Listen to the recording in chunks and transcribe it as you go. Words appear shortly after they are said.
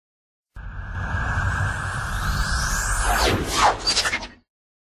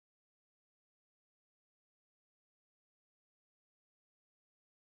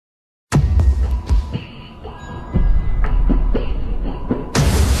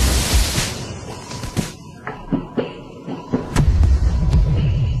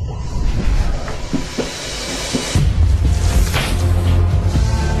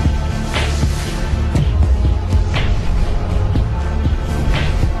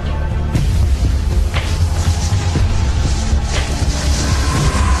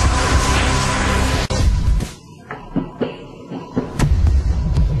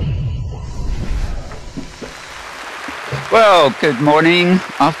Well, good morning,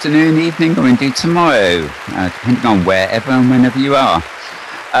 afternoon, evening, or indeed tomorrow, depending on wherever and whenever you are.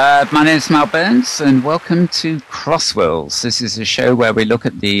 My name is Mal Burns, and welcome to CrossWorlds. This is a show where we look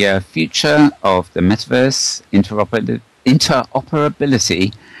at the future of the Metaverse,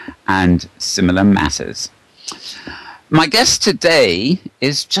 interoperability, and similar matters. My guest today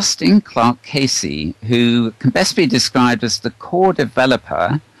is Justin Clark Casey, who can best be described as the core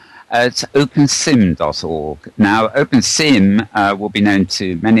developer at OpenSim.org. Now, OpenSim will be known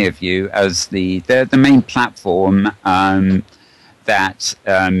to many of you as the main platform that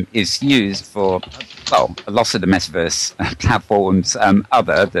is used for, well, a lot of the Metaverse platforms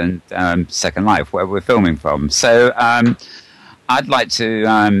other than Second Life, where we're filming from. So I'd like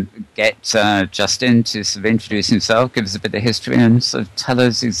to get Justin to sort of introduce himself, give us a bit of history, and sort of tell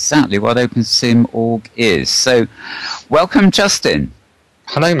us exactly what OpenSim.org is. So, welcome, Justin.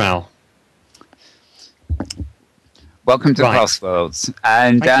 Hello, Mal. Welcome to CrossWorlds.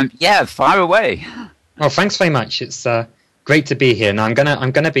 And yeah, fire away. Well, thanks very much. It's great to be here. Now,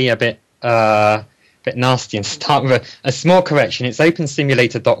 I'm gonna be a bit nasty and start with a small correction. It's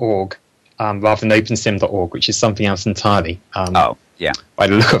opensimulator.org rather than opensim.org, which is something else entirely. Oh, yeah. By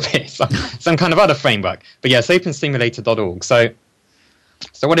the look of it, some kind of other framework. But yes, opensimulator.org.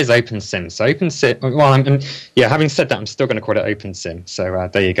 So what is OpenSim? So OpenSim, well, having said that, I'm still going to call it OpenSim. So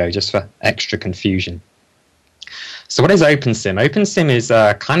there you go, just for extra confusion. So what is OpenSim? OpenSim is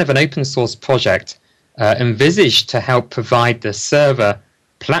kind of an open source project envisaged to help provide the server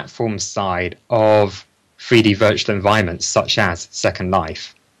platform side of 3D virtual environments such as Second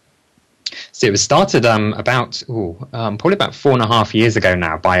Life. So it was started probably about 4.5 years ago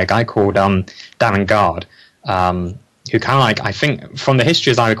now by a guy called Darren Gard, who kind of like, I think, from the history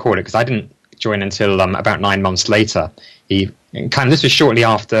as I recall it, because I didn't join until about 9 months later. This was shortly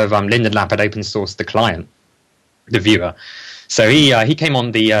after Linden Lab had open sourced the client, the viewer. So he came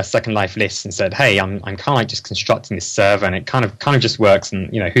on the Second Life list and said, "Hey, I'm kind of like just constructing this server, and it kind of just works,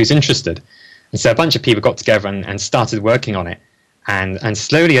 and who's interested?" And so a bunch of people got together and started working on it, and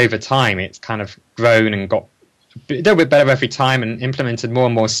slowly over time, it's kind of grown and got a little bit better every time, and implemented more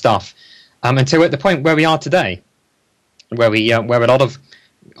and more stuff until we're at the point where we are today, where a lot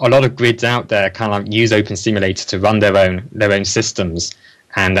of grids out there kind of like use OpenSimulator to run their own systems,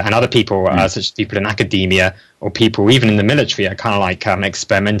 and other people, such as people in academia or people even in the military, are kind of like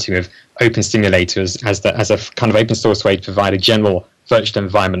experimenting with OpenSimulator as a kind of open source way to provide a general virtual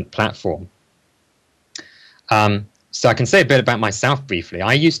environment platform. So I can say a bit about myself briefly.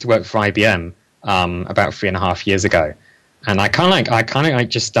 I used to work for IBM about 3.5 years ago, and I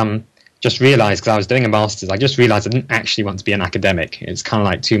just realized, because I was doing a master's, I just realized I didn't actually want to be an academic. It's kind of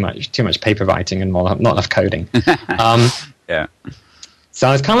like too much paper writing and not enough coding. Yeah. So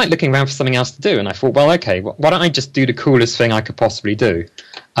I was kind of like looking around for something else to do, and I thought, well, okay, why don't I just do the coolest thing I could possibly do?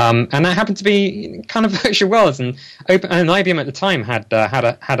 And that happened to be kind of virtual worlds, and IBM at the time had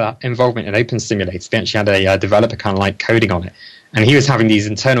a involvement in OpenSimulator. They actually had a developer kind of like coding on it, and he was having these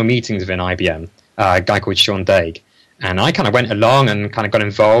internal meetings within IBM, a guy called Sean Daig. And I kind of went along and kind of got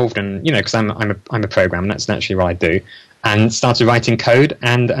involved, and because I'm a programmer, that's naturally what I do, and started writing code,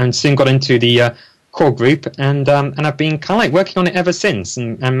 and soon got into the core group, and I've been kind of like working on it ever since,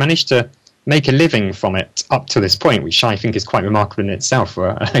 and managed to make a living from it up to this point, which I think is quite remarkable in itself for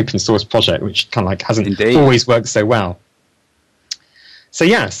an open source project, which kind of like hasn't always worked so well. So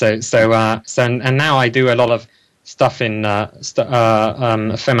yeah, and now I do a lot of stuff in a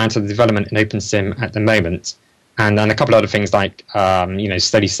fair amount of development in OpenSim at the moment. And a couple other things like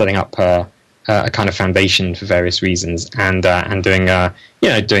setting up a kind of foundation for various reasons, and doing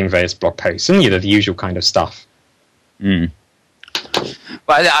various blog posts and the usual kind of stuff. Mm.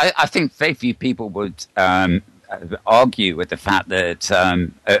 Well, I think very few people would argue with the fact that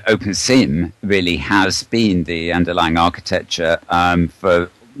OpenSim really has been the underlying architecture for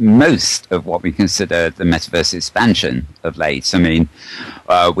most of what we consider the metaverse expansion of late. I mean,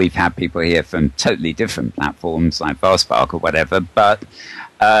 we've had people here from totally different platforms like Varspark or whatever, but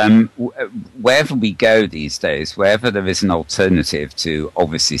wherever we go these days, wherever there is an alternative to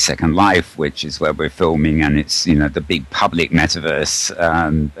obviously Second Life, which is where we're filming, and it's the big public metaverse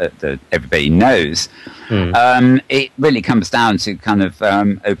that everybody knows, it really comes down to kind of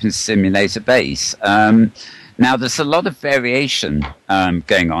open simulator base. Now, there's a lot of variation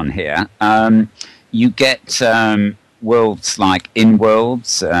going on here. You get worlds like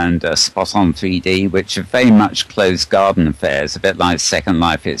InWorlds and Spot on 3D, which are very much closed garden affairs, a bit like Second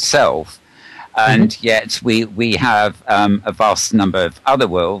Life itself. And yet we have a vast number of other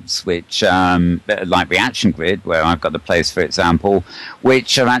worlds, which like Reaction Grid, where I've got the place, for example,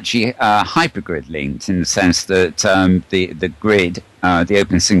 which are actually hypergrid linked in the sense that the grid, the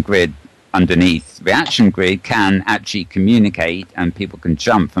OpenSim grid underneath Reaction Grid can actually communicate, and people can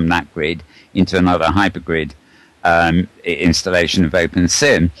jump from that grid into another hypergrid installation of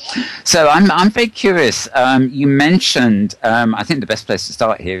OpenSim. So I'm very curious. You mentioned, I think the best place to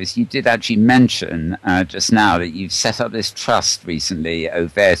start here is you did actually mention just now that you've set up this trust recently,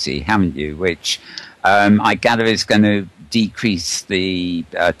 Overti, haven't you? Which I gather is going to decrease the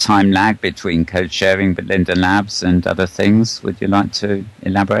time lag between code sharing with Linden Labs and other things. Would you like to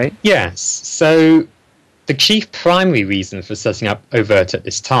elaborate? Yes. So the chief primary reason for setting up Overt at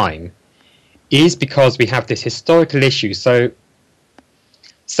this time is because we have this historical issue. So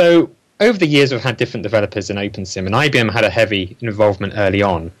over the years, we've had different developers in OpenSim, and IBM had a heavy involvement early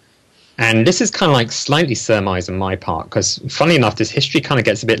on. And this is kind of like slightly surmise on my part, because funny enough, this history kind of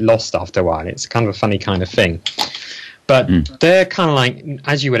gets a bit lost after a while. It's kind of a funny kind of thing. But they're kind of like,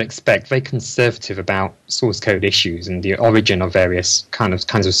 as you would expect, very conservative about source code issues and the origin of various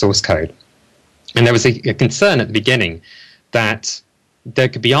kinds of source code. And there was a concern at the beginning that there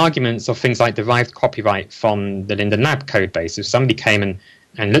could be arguments of things like derived copyright from the Linden Lab code base. If somebody came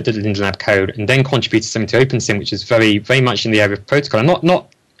and looked at the Linden Lab code and then contributed something to OpenSim, which is very, very much in the area of protocol, and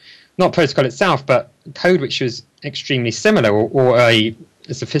not protocol itself, but code which was extremely similar, or a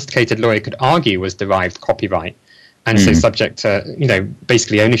sophisticated lawyer could argue was derived copyright, and so subject to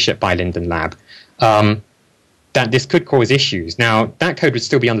basically ownership by Linden Lab, that this could cause issues. Now, that code would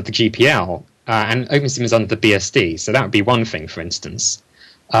still be under the GPL, and OpenSim is under the BSD, so that would be one thing, for instance.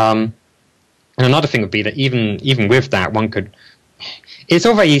 And another thing would be that even with that, one could... It's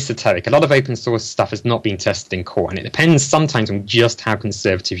all very esoteric. A lot of open source stuff has not been tested in court, and it depends sometimes on just how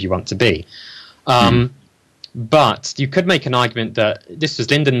conservative you want to be. But you could make an argument that this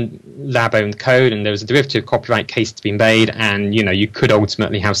was Linden Lab-owned code, and there was a derivative copyright case to be made, and you could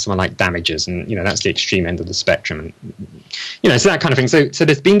ultimately have someone like damages, and that's the extreme end of the spectrum, and so that kind of thing. So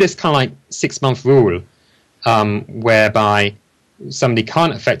there's been this kind of like 6-month rule whereby somebody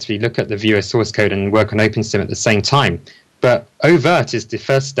can't effectively look at the viewer source code and work on OpenSim at the same time. But Overt is the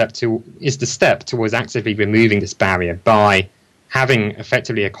first step towards actively removing this barrier by having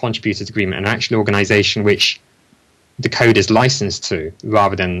effectively a contributors agreement, an actual organization which the code is licensed to,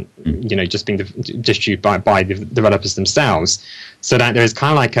 rather than just being distributed by the developers themselves, so that there is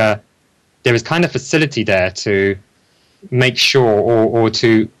kind of facility there to make sure or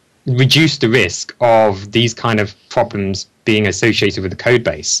to reduce the risk of these kind of problems being associated with the code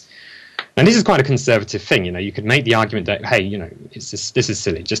base. And this is quite a conservative thing. You could make the argument that, hey, this is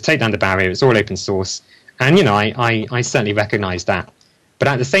silly. Just take down the barrier. It's all open source. And, I certainly recognize that. But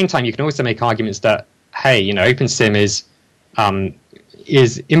at the same time, you can also make arguments that, hey, OpenSim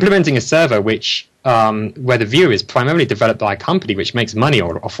is implementing a server which where the viewer is primarily developed by a company which makes money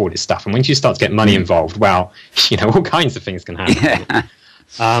off all this stuff. And once you start to get money involved, well, all kinds of things can happen.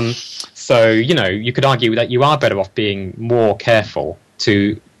 Yeah. So, you could argue that you are better off being more careful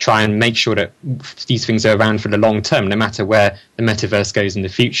to try and make sure that these things are around for the long term, no matter where the metaverse goes in the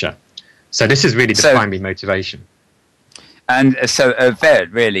future. So this is really the primary motivation. And so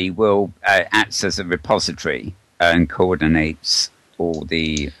Overt really will acts as a repository and coordinates all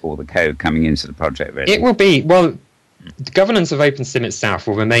the code coming into the project, really. It will be, well, the governance of OpenSim itself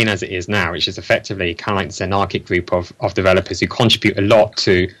will remain as it is now, which is effectively kind of like this anarchic group of developers who contribute a lot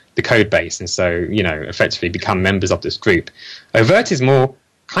to the code base, and so, effectively become members of this group. Overt is more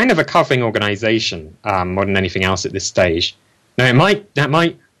kind of a covering organization more than anything else at this stage. Now, that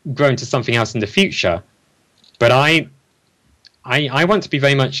might grow into something else in the future, but I want to be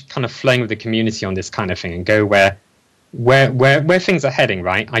very much kind of flowing with the community on this kind of thing and go where things are heading,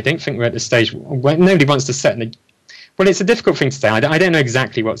 right? I don't think we're at the stage where nobody wants to set well, it's a difficult thing to say. I don't know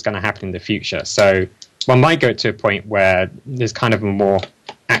exactly what's going to happen in the future. So one might go to a point where there's kind of a more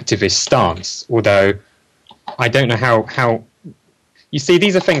activist stance, although I don't know how you see,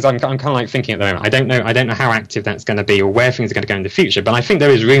 these are things I'm kind of like thinking at the moment. I don't know how active that's going to be or where things are going to go in the future, but I think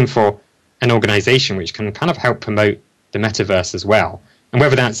there is room for an organization which can kind of help promote the metaverse as well. And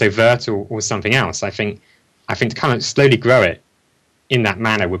whether that's overt or something else, I think to kind of slowly grow it in that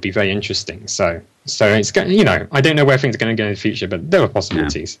manner would be very interesting. So it's, you know, I don't know where things are going to go in the future, but there are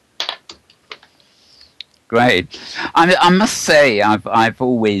possibilities. Yeah. Great. I must say, I've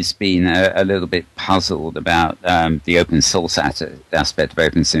always been a little bit puzzled about the open source aspect of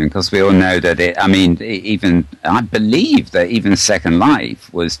OpenSim, because we all know that I believe that even Second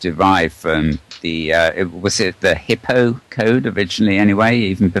Life was derived from was it the Hippo code originally anyway,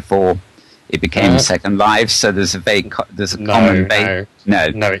 even before it became Second Life? So there's a common base.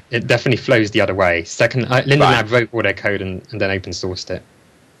 No, it definitely flows the other way. Linden Lab wrote all their code and then open sourced it.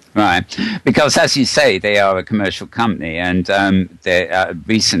 Right, because as you say, they are a commercial company, and they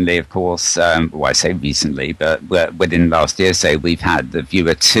recently, of course, well, I say recently, but within last year, say, we've had the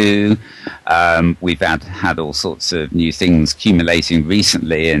Viewer 2, we've had all sorts of new things accumulating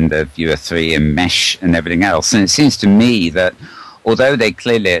recently in the Viewer 3 and Mesh and everything else, and it seems to me that although they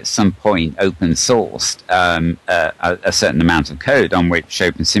clearly at some point open sourced a certain amount of code on which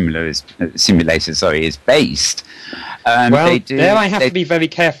Open Simulator is based. I have to be very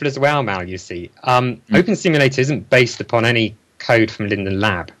careful as well, Mal, you see. Open Simulator isn't based upon any code from Linden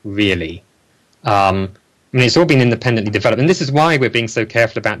Lab, really. I mean, it's all been independently developed, and this is why we're being so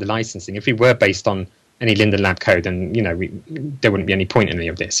careful about the licensing. If we were based on any Linden Lab code, then, you know, there wouldn't be any point in any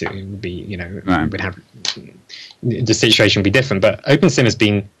of this. It would be, you know, the situation would be different. But OpenSim has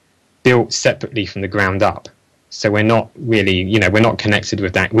been built separately from the ground up, so we're not really, you know, we're not connected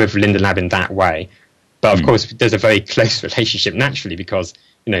with Linden Lab in that way. But of course, there's a very close relationship naturally, because,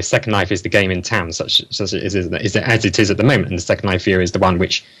 you know, Second Life is the game in town, such as it is at the moment, and the Second Life viewer is the one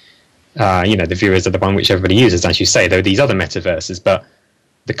which, you know, the viewers are the one which everybody uses, as you say. There are these other metaverses, but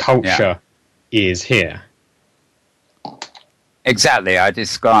the culture is here. Exactly. I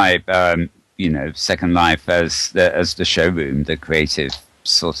describe, you know, Second Life as the showroom, the creative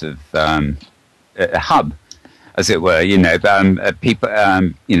sort of hub, as it were. You know,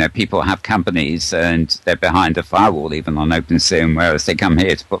 people have companies and they're behind a firewall, even on OpenSim, whereas they come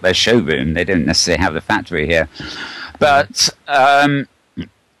here to put their showroom. They don't necessarily have a factory here, but.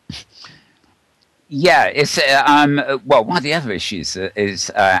 Yeah, it's well. One of the other issues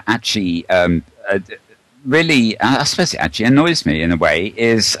is actually really, I suppose it actually annoys me in a way,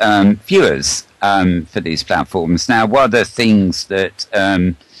 is viewers for these platforms. Now, one of the things that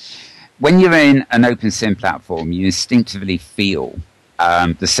when you're in an OpenSim platform, you instinctively feel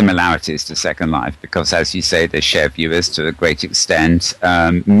the similarities to Second Life, because, as you say, they share viewers to a great extent.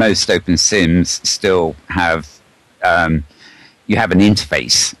 Most OpenSims still have. You have an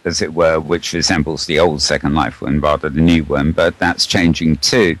interface, as it were, which resembles the old Second Life one rather than the new one, but that's changing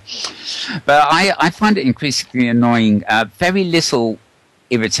too. But I find it increasingly annoying. Very little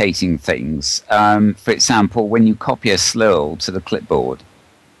irritating things. For example, when you copy a slurl to the clipboard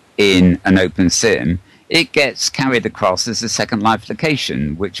in an OpenSim, it gets carried across as a Second Life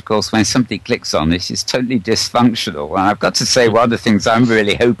location, which, of course, when somebody clicks on it, is totally dysfunctional. And I've got to say, one of the things I'm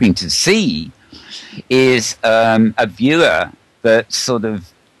really hoping to see is a viewer that sort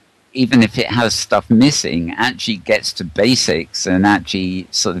of, even if it has stuff missing, actually gets to basics and actually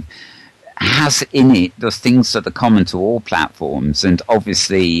sort of has in it the things that are common to all platforms. And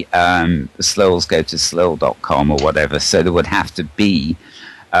obviously, the slurls go to slurl.com or whatever, so there would have to be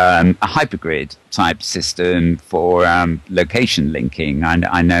a hypergrid type system for location linking.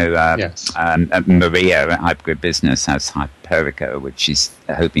 I know Maria at Hypergrid Business has Hyperica, which she's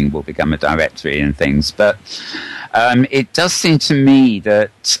hoping will become a directory and things. But it does seem to me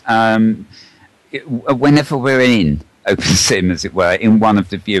that whenever we're in OpenSim, as it were, in one of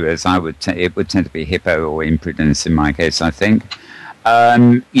the viewers, it would tend to be Hippo or Imprudence in my case, I think.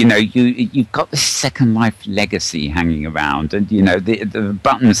 You know, you've got this Second Life legacy hanging around, and you know the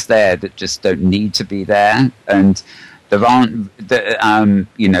buttons there that just don't need to be there, and there aren't.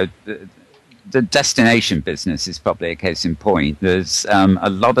 You know, the destination business is probably a case in point. There's a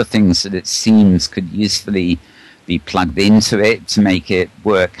lot of things that it seems could usefully be plugged into it to make it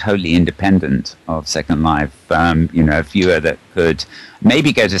work wholly independent of Second Life. You know, a viewer that could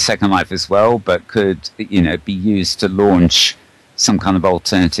maybe go to Second Life as well, but could, you know, be used to launch some kind of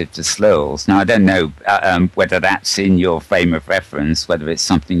alternative to slurls. Now, I don't know whether that's in your frame of reference, whether it's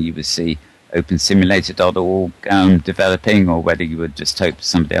something you would see OpenSimulator.org developing, or whether you would just hope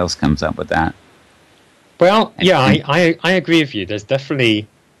somebody else comes up with that. Well, yeah, I agree with you. There's definitely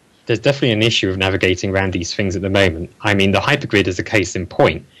an issue of navigating around these things at the moment. I mean, the hypergrid is a case in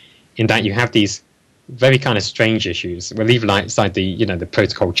point, in that you have these very kind of strange issues. We'll leave aside the, you know, the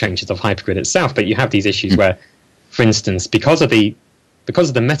protocol changes of hypergrid itself, but you have these issues where, for instance, because of the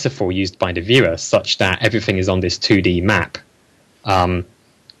metaphor used by the viewer, such that everything is on this 2D map, To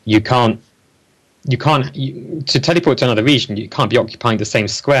teleport to another region, you can't be occupying the same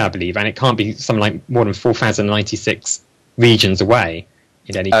square, I believe, and it can't be something like more than 4,096 regions away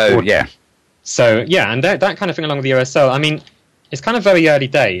in any coordinate. Yeah. So yeah, and that kind of thing along with the OSL. I mean, it's kind of very early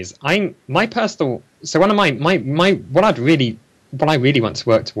days. One of what I really want to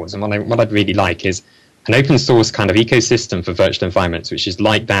work towards, and what I'd really like is an open source kind of ecosystem for virtual environments, which is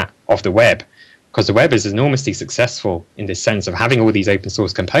like that of the web, because the web is enormously successful in this sense of having all these open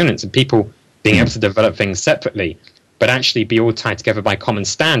source components and people being able to develop things separately, but actually be all tied together by common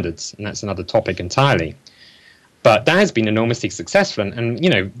standards, and that's another topic entirely. But that has been enormously successful, and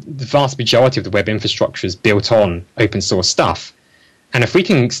the vast majority of the web infrastructure is built on open source stuff. And if we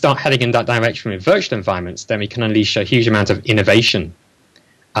can start heading in that direction with virtual environments, then we can unleash a huge amount of innovation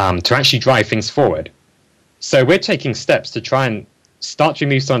to actually drive things forward. So we're taking steps to try and start to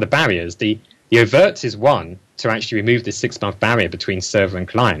remove some of the barriers. The overt is one, to actually remove the 6-month barrier between server and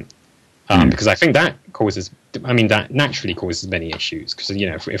client. Because I think that naturally causes many issues. Because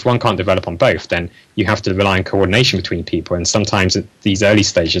if one can't develop on both, then you have to rely on coordination between people, and sometimes at these early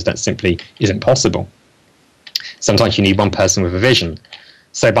stages that simply isn't possible. Sometimes you need one person with a vision.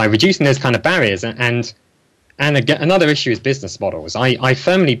 So by reducing those kind of barriers, and again, another issue is business models. I'm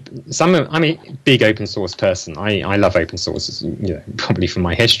a big open source person. I love open source, probably from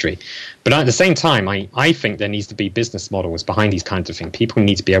my history. But at the same time, I think there needs to be business models behind these kinds of things. People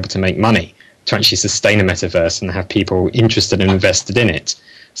need to be able to make money to actually sustain a metaverse and have people interested and invested in it.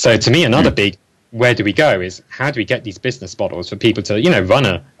 So to me, another big where do we go is how do we get these business models for people to run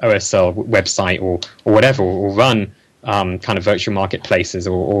a OSL website or whatever, or run kind of virtual marketplaces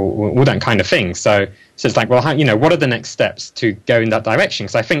or all that kind of thing. So it's like, well, what are the next steps to go in that direction?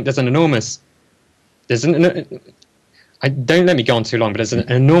 Because I think don't let me go on too long, but there's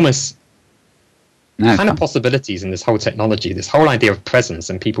an enormous kind of possibilities in this whole technology, this whole idea of presence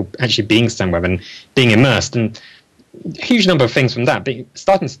and people actually being somewhere and being immersed, and a huge number of things from that. But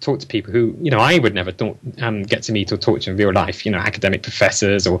starting to talk to people who I would never get to meet or talk to in real life, academic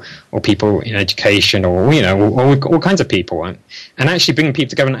professors or people in education or all kinds of people, and actually bringing people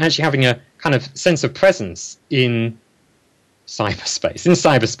together and actually having a kind of sense of presence in cyberspace,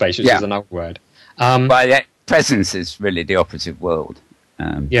 which is another word. Presence is really the operative word.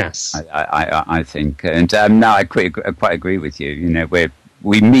 Yes, I think, and I quite agree with you.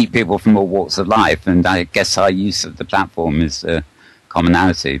 We meet people from all walks of life, and I guess our use of the platform is a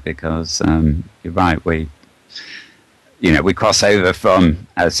commonality because you're right. We cross over from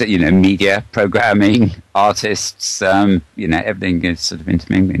media, programming, artists. Everything is sort of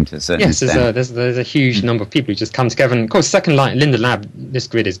intermingling to a certain extent. There's a huge number of people who just come together, and of course, Second Linden Lab, this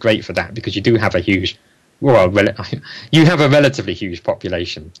grid is great for that because you do have you have a relatively huge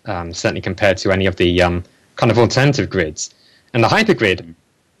population, certainly compared to any of the kind of alternative grids. And the hypergrid,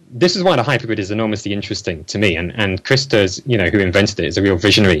 this is why the hypergrid is enormously interesting to me. And Krista, who invented it, is a real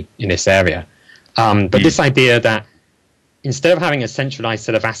visionary in this area. But this idea that instead of having a centralized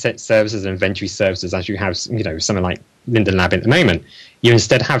set of asset services and inventory services, as you have, something like Linden Lab at the moment, you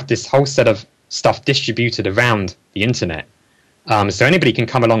instead have this whole set of stuff distributed around the internet. So anybody can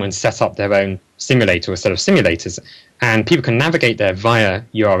come along and set up their own simulator or set of simulators, and people can navigate there via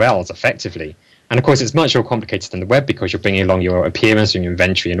URLs effectively. And of course, it's much more complicated than the web because you're bringing along your appearance and your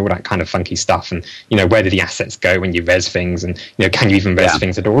inventory and all that kind of funky stuff. And, where do the assets go when you res things? And, can you even res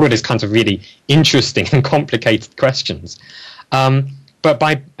things at all? All of these kinds of really interesting and complicated questions. But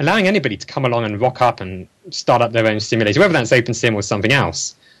by allowing anybody to come along and rock up and start up their own simulator, whether that's OpenSim or something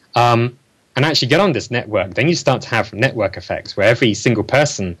else, and actually get on this network, then you start to have network effects where every single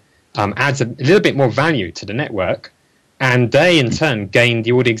person adds a little bit more value to the network. And they, in turn, gain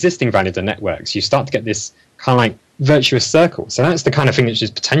all the existing value of the networks. You start to get this kind of like virtuous circle. So that's the kind of thing which is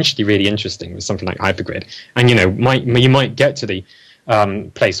potentially really interesting with something like hypergrid. And, you might get to the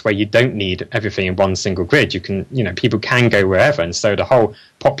place where you don't need everything in one single grid. You can, people can go wherever. And so the whole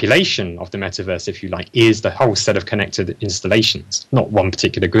population of the metaverse, if you like, is the whole set of connected installations, not one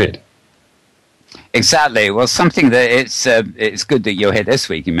particular grid. Exactly. Well, something that it's good that you're here this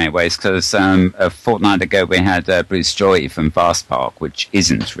week in many ways because a fortnight ago we had Bruce Joy from VastPark, which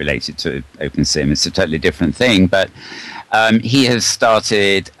isn't related to OpenSim. It's a totally different thing, but he has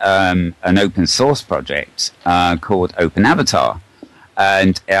started an open source project called Open Avatar.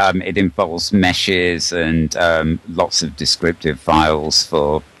 And it involves meshes and lots of descriptive files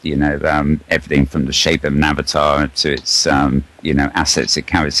for, everything from the shape of an avatar to its, assets it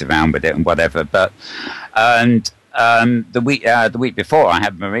carries around with it and whatever. But the week before, I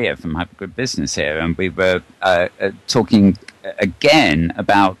had Maria from Hypergrid Business here, and we were talking again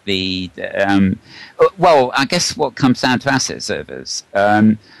about well, I guess what comes down to asset servers.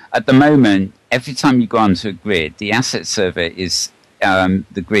 At the moment, every time you go onto a grid, the asset server is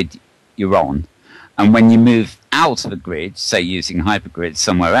the grid you're on. And when you move out of a grid, say using hypergrid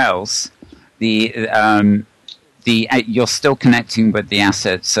somewhere else, you're still connecting with the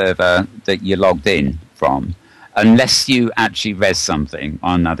asset server that you logged in from, unless you actually res something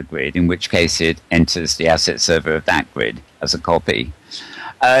on another grid, in which case it enters the asset server of that grid as a copy.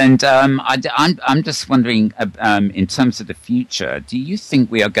 And I'm just wondering, in terms of the future, do you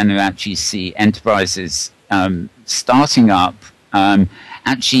think we are going to actually see enterprises starting up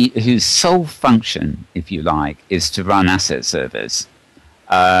actually whose sole function, if you like, is to run asset servers,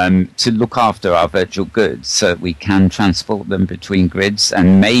 to look after our virtual goods so that we can transport them between grids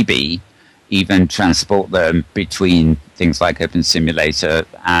and maybe even transport them between things like Open Simulator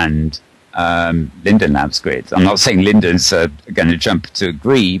and Linden Labs grid. I'm not saying Lindens are going to jump to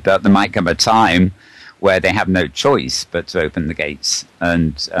agree, but there might come a time where they have no choice but to open the gates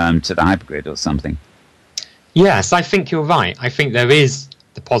and to the hypergrid or something. Yes, I think you're right. I think there is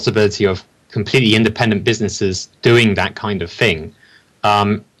the possibility of completely independent businesses doing that kind of thing.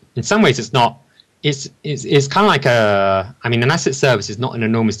 In some ways, it's not. It's kind of like an asset service is not an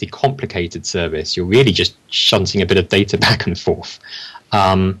enormously complicated service. You're really just shunting a bit of data back and forth.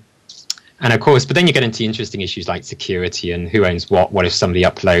 And of course, but then you get into interesting issues like security and who owns what. What if somebody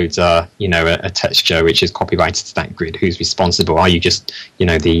uploads a texture which is copyrighted to that grid? Who's responsible? Are you just the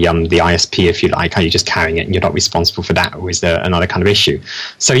ISP, if you like? Are you just carrying it and you're not responsible for that, or is there another kind of issue?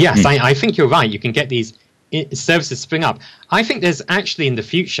 So yes, I think you're right. You can get these services spring up. I think there's actually in the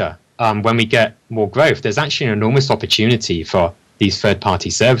future, when we get more growth, there's actually an enormous opportunity for these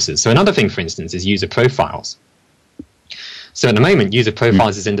third-party services. So another thing, for instance, is user profiles. So at the moment, user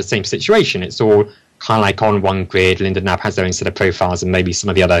profiles is in the same situation. It's all kind of like on one grid. Linden Lab has their own set of profiles, and maybe some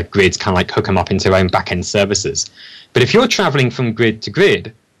of the other grids kind of like hook them up into their own back-end services. But if you're traveling from grid to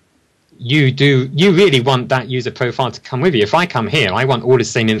grid, you really want that user profile to come with you. If I come here, I want all the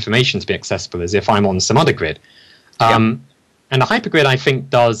same information to be accessible as if I'm on some other grid. And the hypergrid, I think,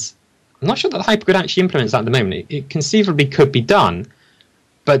 does. I'm not sure that the hypergrid actually implements that at the moment. It conceivably could be done.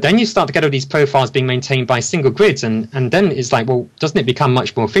 But then you start to get all these profiles being maintained by single grids, and then it's like, well, doesn't it become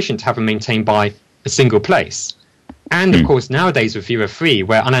much more efficient to have them maintained by a single place? And of course, nowadays with Viewer 3,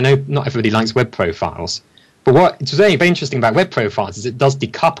 and I know not everybody likes web profiles, but what's very, very interesting about web profiles is it does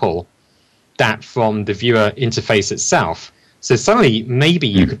decouple that from the viewer interface itself. So suddenly, maybe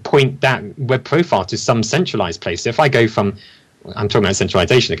you could point that web profile to some centralized place. So if I go from I'm talking about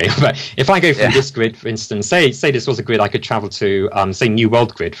centralization again, but if I go from this grid, for instance, say this was a grid I could travel to, say New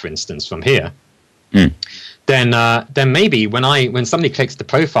World grid, for instance, from here, then maybe when somebody clicks the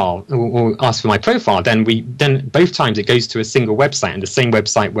profile or asks for my profile, then both times it goes to a single website, and the same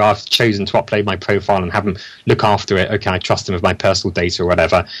website where I've chosen to upload my profile and have them look after it. Okay, I trust them with my personal data or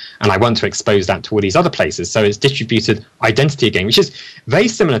whatever, and I want to expose that to all these other places. So it's distributed identity again, which is very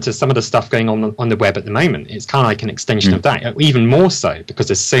similar to some of the stuff going on the web at the moment. It's kind of like an extension of that, even more so because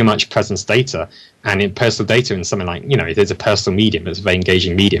there's so much presence data and in personal data in something like, there's a personal medium, it's a very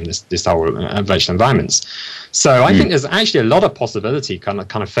engaging medium, this whole virtual environments. So I think there's actually a lot of possibility, kind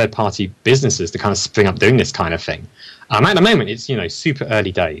of third-party businesses to kind of spring up doing this kind of thing. At the moment, it's super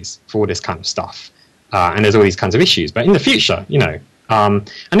early days for all this kind of stuff, and there's all these kinds of issues. But in the future, and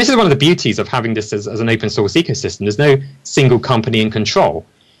this is one of the beauties of having this as an open source ecosystem. There's no single company in control.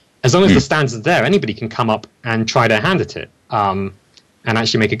 As long as the standards are there, anybody can come up and try their hand at it. And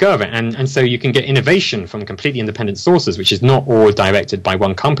actually make a go of it. And so you can get innovation from completely independent sources, which is not all directed by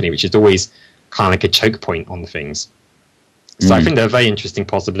one company, which is always kind of like a choke point on things. So I think there are very interesting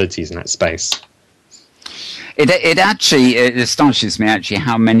possibilities in that space. It actually astonishes me actually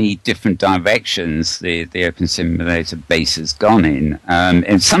how many different directions the Open Simulator base has gone in.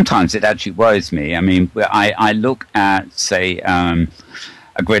 And sometimes it actually worries me. I mean, I look at, say,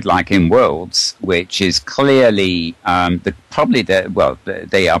 a grid like in Worlds, which is clearly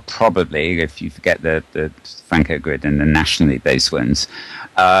they are probably, if you forget the Franco grid and the nationally based ones,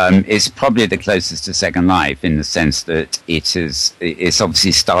 is probably the closest to Second Life in the sense that it's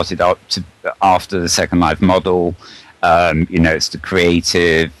obviously started up after the Second Life model. It's the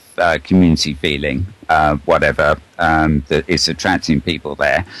creative community feeling, whatever, that is attracting people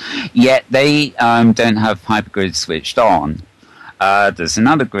there. Yet they don't have hypergrid switched on. There's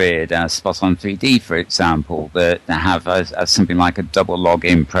another grid, Spot on 3D, for example, that have something like a double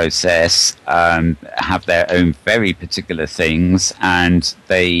login process, have their own very particular things, and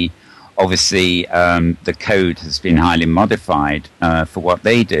they obviously the code has been highly modified for what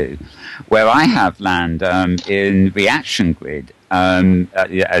they do. Where I have land in Reaction Grid,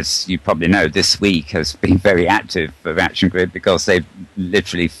 as you probably know, this week has been very active for Reaction Grid because they've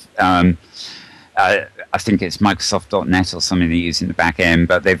literally, I think it's Microsoft.NET or something they use in the back end,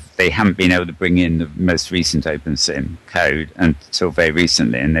 but they haven't been able to bring in the most recent OpenSim code until very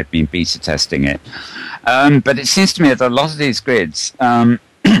recently, and they've been beta testing it. But it seems to me that a lot of these grids have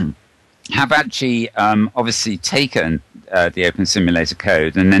actually obviously taken the Open Simulator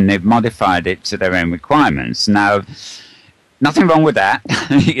code and then they've modified it to their own requirements. Now, nothing wrong with that.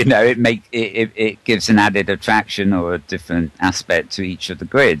 It gives an added attraction or a different aspect to each of the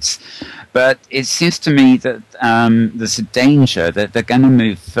grids. But it seems to me that there's a danger that they're going to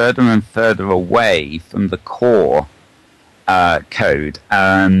move further and further away from the core code.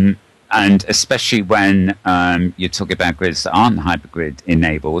 And especially when you're talking about grids that aren't hypergrid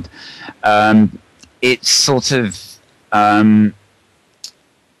enabled, it's sort of,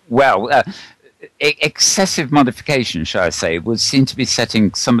 excessive modification, shall I say, would seem to be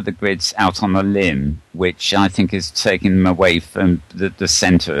setting some of the grids out on a limb, which I think is taking them away from the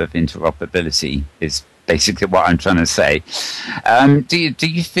center of interoperability, is basically what I'm trying to say. Do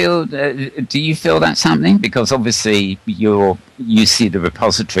you feel that's happening? Because obviously you see the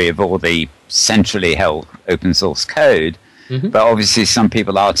repository of all the centrally held open source code, but obviously some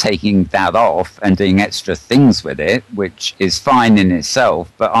people are taking that off and doing extra things with it, which is fine in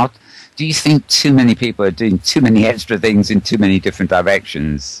itself. But do you think too many people are doing too many extra things in too many different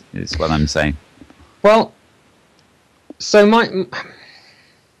directions, is what I'm saying? Well, so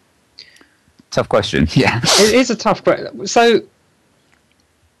tough question, yeah. It is a tough question. So,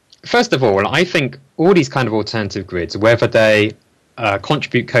 first of all, I think all these kind of alternative grids, whether they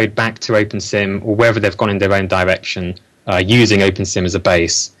contribute code back to OpenSim or whether they've gone in their own direction using OpenSim as a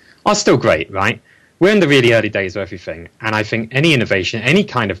base, are still great, right? We're in the really early days of everything, and I think any innovation, any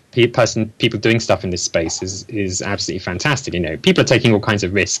kind of people doing stuff in this space is absolutely fantastic. People are taking all kinds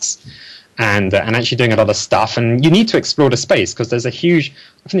of risks and actually doing a lot of stuff, and you need to explore the space because there's a huge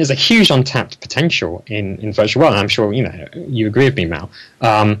untapped potential in virtual world. And I'm sure you agree with me, Mal.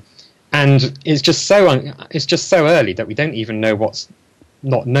 And it's just so early that we don't even know what's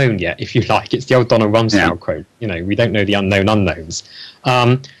not known yet, if you like. It's the old Donald Rumsfeld quote. We don't know the unknown unknowns.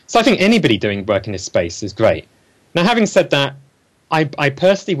 So I think anybody doing work in this space is great. Now, having said that, I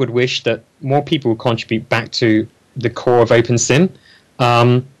personally would wish that more people would contribute back to the core of OpenSim.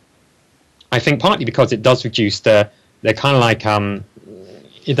 I think partly because it does reduce they're kind of like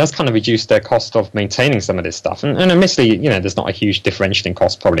it does kind of reduce their cost of maintaining some of this stuff. And admittedly, there's not a huge differential in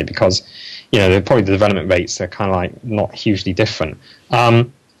cost probably because, probably the development rates are kind of like not hugely different.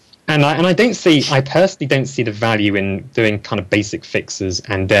 And I personally don't see the value in doing kind of basic fixes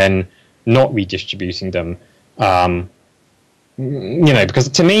and then not redistributing them. Because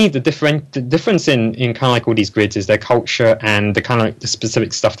to me, the difference in kind of like all these grids is their culture and the kind of like the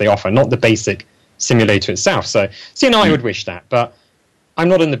specific stuff they offer, not the basic simulator itself. So I would wish that, but I'm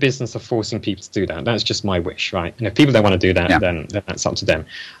not in the business of forcing people to do that. That's just my wish, right? And if people don't want to do that, then that's up to them.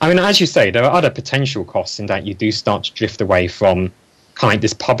 I mean, as you say, there are other potential costs in that you do start to drift away from kind of like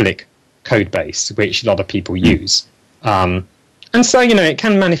this public code base, which a lot of people use. And so, it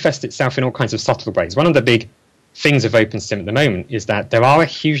can manifest itself in all kinds of subtle ways. One of the big things of OpenSim at the moment is that there are a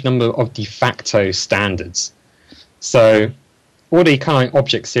huge number of de facto standards. So all the kind of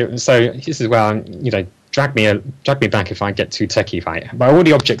objects here, so this is where I'm, drag me back if I get too techie, right? But all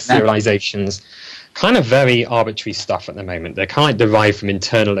the object serializations, kind of very arbitrary stuff at the moment. They're kind of derived from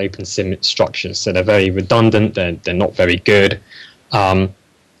internal OpenSim structures, so they're very redundant. They're not very good.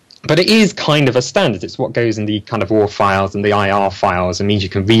 But it is kind of a standard. It's what goes in the kind of WAR files and the IR files, and means you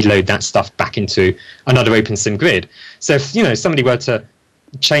can reload that stuff back into another OpenSim grid. So if somebody were to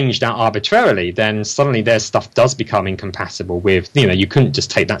change that arbitrarily, then suddenly their stuff does become incompatible with, you couldn't just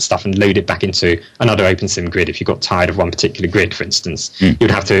take that stuff and load it back into another OpenSim grid if you got tired of one particular grid, for instance.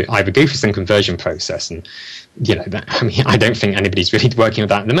 You'd have to either go through some conversion process, and I don't think anybody's really working with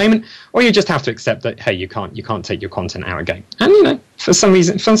that at the moment, or you just have to accept that, hey, you can't take your content out again. And for some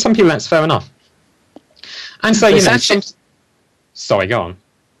reason, for some people that's fair enough. And so sorry, go on.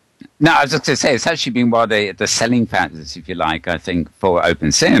 No, I was just going to say, it's actually been one of the selling factors, if you like, I think, for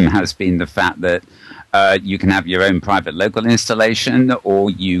OpenSim has been the fact that you can have your own private local installation, or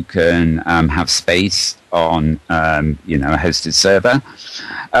you can have space on, a hosted server.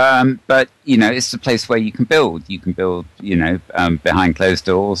 But, it's the place where you can build. You can build, behind closed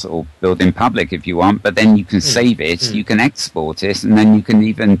doors, or build in public if you want, but then you can save it, you can export it, and then you can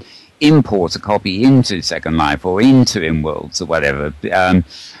even import a copy into Second Life or into InWorlds or whatever.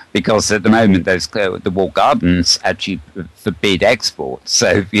 because at the moment the walled gardens actually forbid export.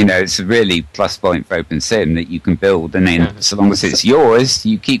 So, it's a really plus point for OpenSim that you can build, and then so long as it's yours,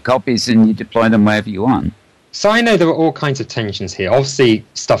 you keep copies and you deploy them wherever you want. So I know there are all kinds of tensions here. Obviously,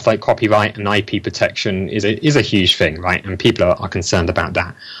 stuff like copyright and IP protection is a huge thing, right? And people are concerned about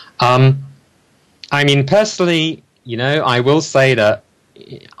that. I mean, personally, I will say that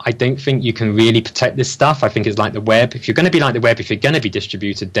I don't think you can really protect this stuff. I think it's like the web. If you're going to be like the web, if you're going to be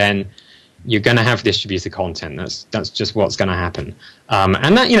distributed, then you're going to have distributed content. That's just what's going to happen.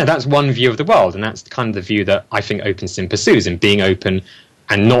 And that, that's one view of the world, and that's kind of the view that I think OpenSim pursues, in being open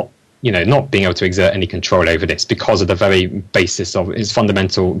and not being able to exert any control over this because of the very basis of its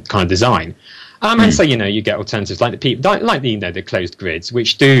fundamental kind of design. And so, you get alternatives like the closed grids,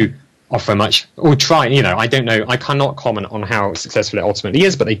 which do offer I don't know, I cannot comment on how successful it ultimately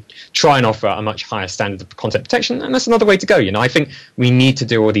is, but they try and offer a much higher standard of content protection, and that's another way to go. I think we need to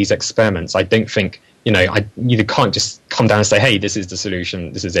do all these experiments. I don't think, you can't just come down and say, hey, this is the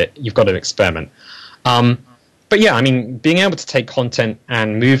solution, this is it. You've got to experiment. But yeah, I mean, being able to take content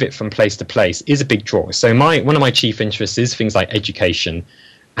and move it from place to place is a big draw. So one of my chief interests is things like education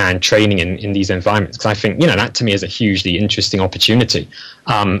and training in these environments, because I think, that to me is a hugely interesting opportunity,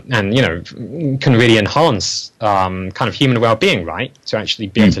 and, can really enhance kind of human well-being, right? To actually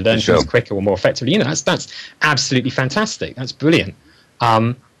be able to learn things quicker or more effectively. That's absolutely fantastic. That's brilliant.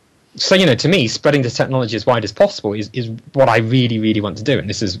 So, to me, spreading the technology as wide as possible is what I really, really want to do. And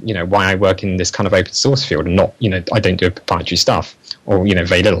this is, why I work in this kind of open source field and not, I don't do proprietary stuff, or,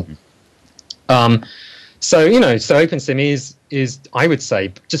 very little. So OpenSim is, I would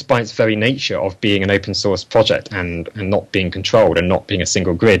say, just by its very nature of being an open source project and not being controlled and not being a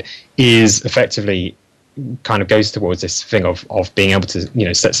single grid, is effectively kind of goes towards this thing of being able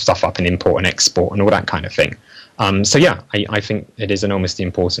to, set stuff up and import and export and all that kind of thing. So yeah, I think it is enormously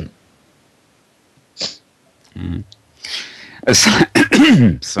important.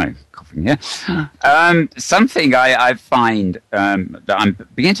 Sorry, coughing here. Something I find that I'm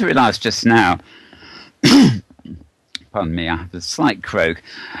beginning to realise just now. Pardon me, I have a slight croak.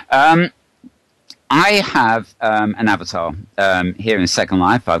 I have an avatar here in Second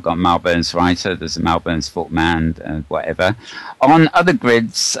Life. I've got Malburn's Writer, there's a Malburn's Footman, whatever. On other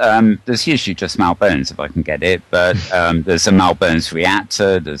grids, there's usually just Malburn's if I can get it, but there's a Malburn's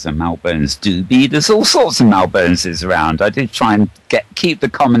Reactor, there's a Malburn's Doobie, there's all sorts of Malburn's around. I did try and keep the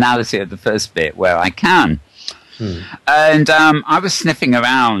commonality of the first bit where I can. And I was sniffing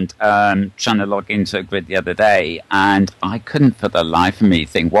around trying to log into a grid the other day, and I couldn't for the life of me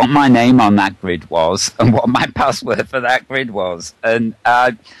think what my name on that grid was and what my password for that grid was. And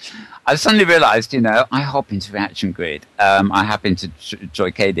I suddenly realized, I hop into Reaction Grid, I hop into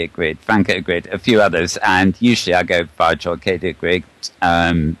Joycadia Grid, Franco Grid, a few others, and usually I go via Joycadia Grid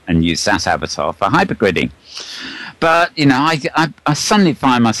and use that avatar for hypergridding. But, I suddenly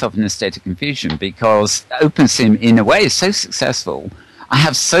find myself in a state of confusion because OpenSim, in a way, is so successful. I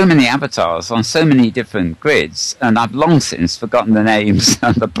have so many avatars on so many different grids, and I've long since forgotten the names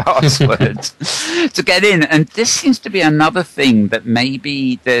and the passwords to get in. And this seems to be another thing that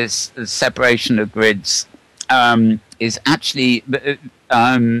maybe this separation of grids is actually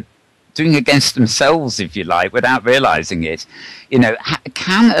doing against themselves, if you like, without realizing it.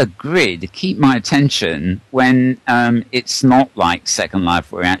 Can a grid keep my attention when it's not like Second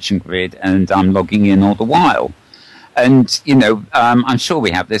Life or Reaction Grid and I'm logging in all the while? And, I'm sure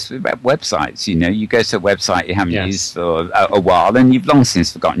we have this with websites. You go to a website you haven't used for a while and you've long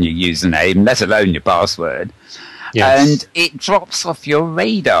since forgotten your username, let alone your password. Yes. And it drops off your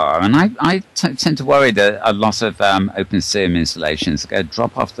radar. And I tend to worry that a lot of OpenSim installations go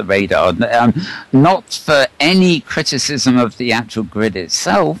drop off the radar. Not for any criticism of the actual grid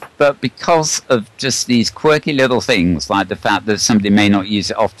itself, but because of just these quirky little things, like the fact that somebody may not use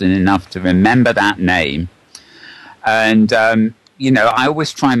it often enough to remember that name. And, I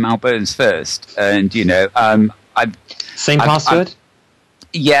always try Malburn's first. And, Same password?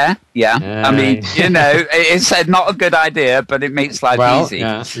 Yeah. I mean, it's not a good idea, but it makes life easy.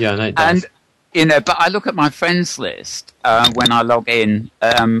 Yeah, no, it does. And, but I look at my friends list when I log in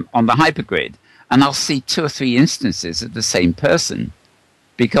on the hypergrid, and I'll see 2 or 3 instances of the same person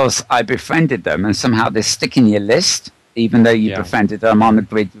because I befriended them, and somehow they stick in your list, even though you befriended them on a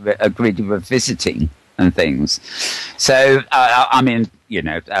grid you were visiting and things. So, I mean,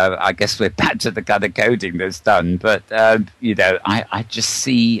 I guess we're back to the kind of coding that's done, but, I just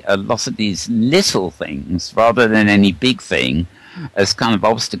see a lot of these little things rather than any big thing as kind of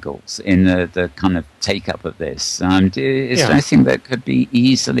obstacles in the kind of take-up of this. Is there anything that could be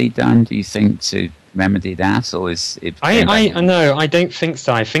easily done, do you think, to remedy that, or is it? I no, I don't think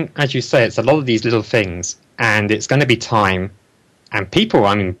so. I think, as you say, it's a lot of these little things, and it's going to be time and people.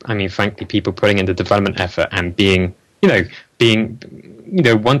 I mean, frankly, people putting in the development effort and being wanting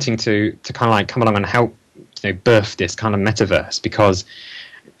to kind of like come along and help, birth this kind of metaverse, because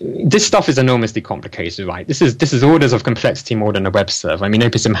this stuff is enormously complicated, right? This is orders of complexity more than a web server. I mean,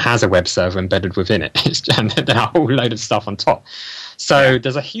 OpenSim has a web server embedded within it, and there are a whole load of stuff on top. So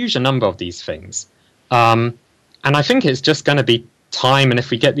there's a huge number of these things, and I think it's just going to be time. And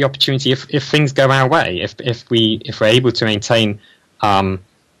if we get the opportunity, if things go our way, if we're able to maintain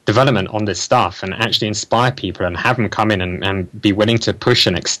development on this stuff and actually inspire people and have them come in and be willing to push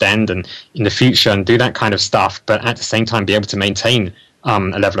and extend and in the future and do that kind of stuff, but at the same time be able to maintain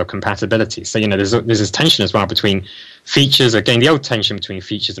a level of compatibility. So, there's this tension as well between features, again, the old tension between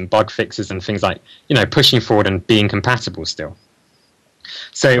features and bug fixes and things like, pushing forward and being compatible still.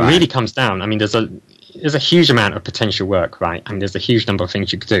 So it really comes down. I mean, there's a huge amount of potential work, right? I mean, there's a huge number of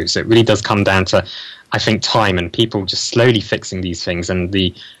things you could do. So it really does come down to, I think, time and people just slowly fixing these things and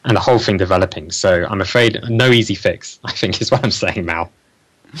the whole thing developing. So I'm afraid no easy fix, I think, is what I'm saying, Mal.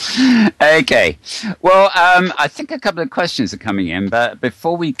 Okay. Well, I think a couple of questions are coming in, but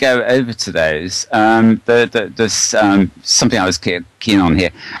before we go over to those, there's something I was keen on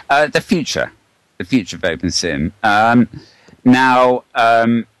here. The future of OpenSim. Now,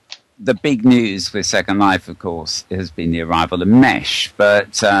 the big news with Second Life, of course, has been the arrival of Mesh.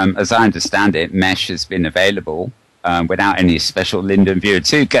 But as I understand it, Mesh has been available without any special Linden Viewer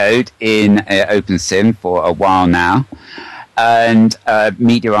 2 code in OpenSim for a while now. And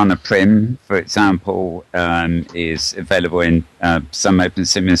Media on a Prim, for example, is available in some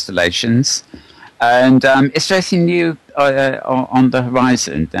OpenSim installations. And is there anything new on the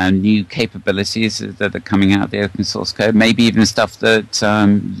horizon? New capabilities that are coming out of the open source code? Maybe even stuff that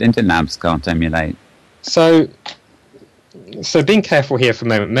Linden Labs can't emulate? So being careful here for a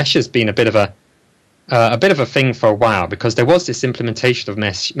moment, Mesh has been a bit of a thing for a while, because there was this implementation of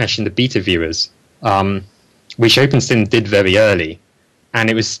Mesh in the beta viewers, which OpenSim did very early, and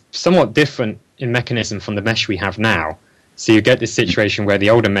it was somewhat different in mechanism from the Mesh we have now. So you get this situation where the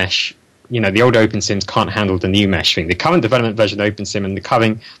older Mesh, the older OpenSims can't handle the new Mesh thing. The current development version of OpenSim and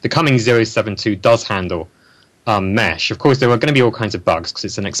the coming 072 does handle Mesh. Of course, there are going to be all kinds of bugs because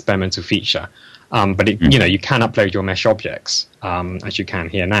it's an experimental feature, but you can upload your Mesh objects as you can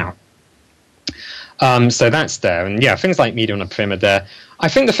here now. So that's there, and things like Media on a Prim are there. I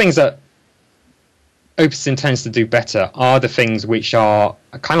think the things that OpenSim tends to do better are the things which are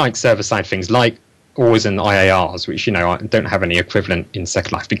kind of like server-side things, like ORs and IARs, which don't have any equivalent in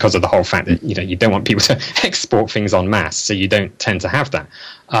Second Life because of the whole fact that you don't want people to export things en masse, so you don't tend to have that.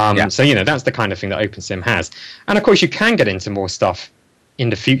 So that's the kind of thing that OpenSim has, and of course you can get into more stuff in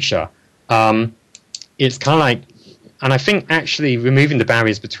the future. It's kind of like, and I think actually removing the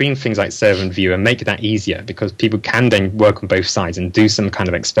barriers between things like server and viewer make that easier, because people can then work on both sides and do some kind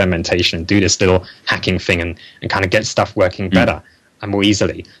of experimentation and do this little hacking thing and kind of get stuff working better and more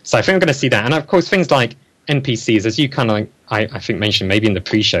easily. So I think I'm going to see that. And of course, things like NPCs, as you kind of, I think, mentioned maybe in the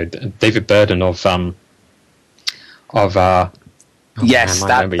pre-show, David Burden of yes,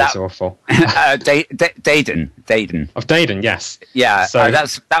 man, that's awful. Dayden. Of Dayden, yes. Yeah, so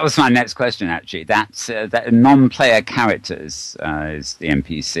that was my next question, actually. That's that non-player characters is the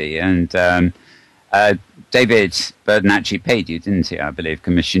NPC, and David Burden actually paid you, didn't he? I believe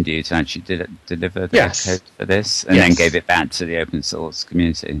commissioned you to actually deliver the code for this, and then gave it back to the open source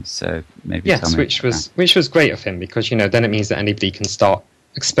community. So maybe tell me which was great of him, because then it means that anybody can start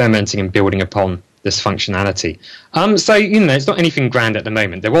experimenting and building upon this functionality. So it's not anything grand at the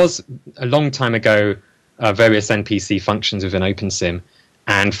moment. There was a long time ago various NPC functions within OpenSim,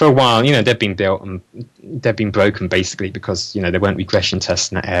 and for a while, they've been built and they've been broken basically because there weren't regression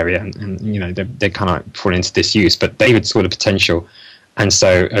tests in that area, and they kind of fall into disuse. But David saw the potential, and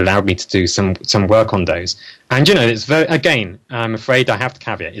so allowed me to do some work on those. And it's very, again, I'm afraid I have to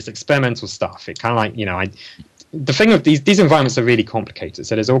caveat, it's experimental stuff. It kind of like the thing of these environments are really complicated,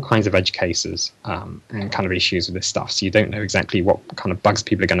 so there's all kinds of edge cases and kind of issues with this stuff, so you don't know exactly what kind of bugs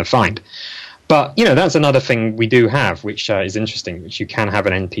people are going to find. But that's another thing we do have, which is interesting, which you can have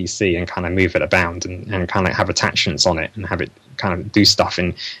an NPC and kind of move it about and kind of have attachments on it and have it kind of do stuff.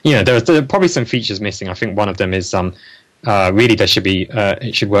 And there are probably some features missing. I think one of them is really there should be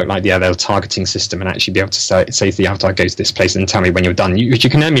it should work like the LL targeting system and actually be able to say to the avatar, goes to this place and tell me when you're done, which you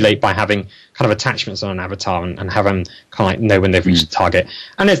can emulate by having kind of attachments on an avatar and have them kind of like know when they've reached the target.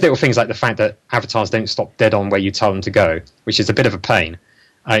 And there's little things like the fact that avatars don't stop dead on where you tell them to go, which is a bit of a pain.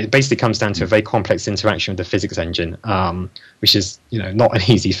 It basically comes down to a very complex interaction with the physics engine, which is not an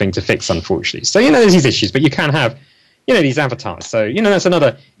easy thing to fix, unfortunately. So there's these issues, but you can have these avatars. So that's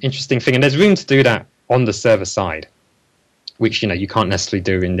another interesting thing, and there's room to do that on the server side, which you can't necessarily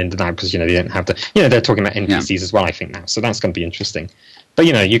do in the now because they don't have the they're talking about NPCs as well, I think now. So that's going to be interesting. But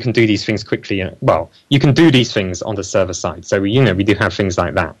you can do these things quickly. Well, you can do these things on the server side. So we do have things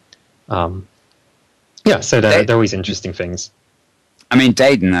like that. So they're always interesting things. I mean,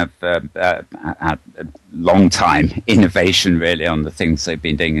 Dayton have had a long time innovation, really, on the things they've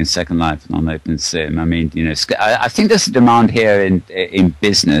been doing in Second Life and on OpenSim. I mean, I think there's a demand here in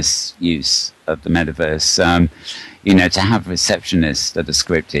business use of the Metaverse, to have receptionists that are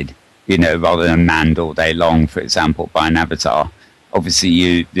scripted, rather than manned all day long, for example, by an avatar.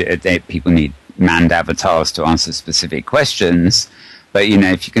 Obviously, people need manned avatars to answer specific questions, but,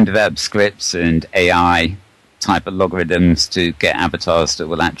 if you can develop scripts and AI type of logarithms to get avatars that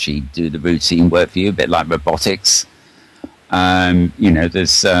will actually do the routine work for you, a bit like robotics.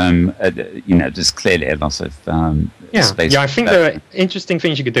 There's clearly a lot of space. Yeah, I think there are interesting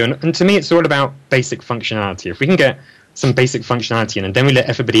things you could do, and to me, it's all about basic functionality. If we can get some basic functionality in, and then we let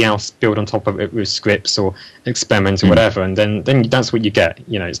everybody else build on top of it with scripts or experiments or whatever, and then that's what you get.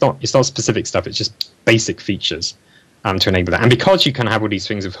 It's not specific stuff; it's just basic features. To enable that, and because you can have all these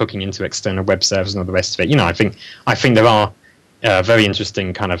things of hooking into external web servers and all the rest of it, I think there are very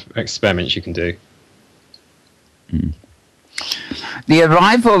interesting kind of experiments you can do. The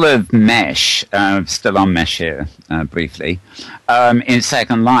arrival of Mesh, still on Mesh here briefly, in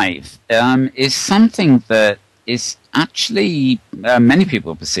Second Life is something that is actually, many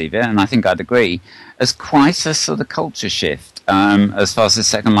people perceive it, and I think I'd agree, as quite a sort of culture shift as far as the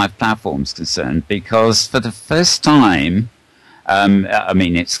Second Life platform is concerned, because for the first time,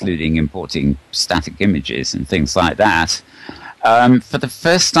 excluding importing static images and things like that, for the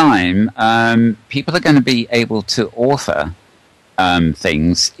first time, people are going to be able to author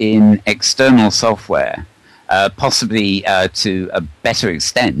things in external software, possibly to a better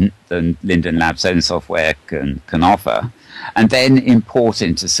extent than Linden Labs' own software can offer, and then import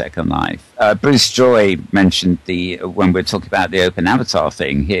into Second Life. Bruce Joy mentioned when we're talking about the open avatar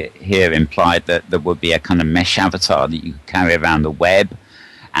thing, here implied that there would be a kind of mesh avatar that you could carry around the web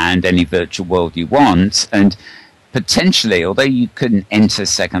and any virtual world you want, and potentially, although you couldn't enter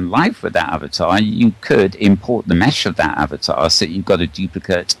Second Life with that avatar, you could import the mesh of that avatar so that you've got a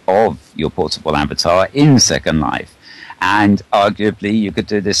duplicate of your portable avatar in Second Life. And arguably, you could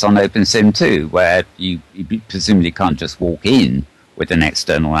do this on OpenSim too, where you presumably can't just walk in with an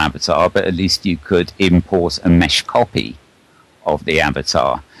external avatar, but at least you could import a mesh copy of the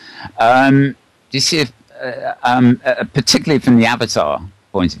avatar. Do you see, particularly from the avatar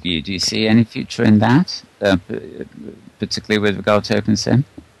point of view, do you see any future in that, particularly with regard to OpenSim?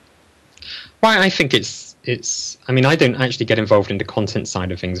 Well, I think it's. I mean, I don't actually get involved in the content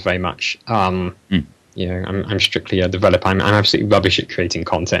side of things very much. I'm strictly a developer. I'm absolutely rubbish at creating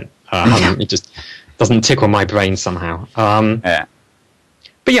content. It just doesn't tickle my brain somehow. But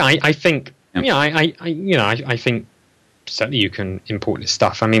yeah, I think. Yeah, I think certainly you can import this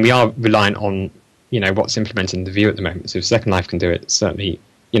stuff. I mean, we are reliant on what's implemented in the view at the moment. So if Second Life can do it, certainly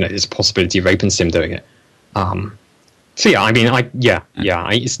there's a possibility of OpenSim doing it. So yeah, I mean,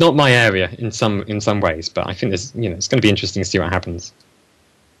 it's not my area in some ways, but I think there's it's going to be interesting to see what happens.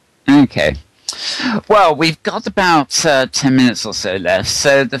 Okay. Well, we've got about 10 minutes or so left,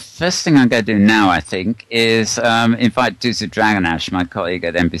 so the first thing I'm going to do now, I think, is invite Dusa Dragonash, my colleague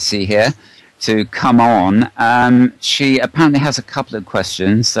at NBC here, to come on. She apparently has a couple of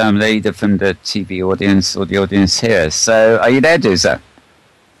questions, either from the TV audience or the audience here. So, are you there, Dusa?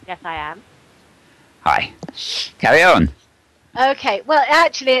 Yes, I am. Hi. Carry on. Okay, well,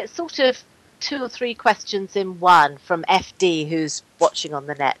 actually, it's sort of 2 or 3 questions in one from FD, who's watching on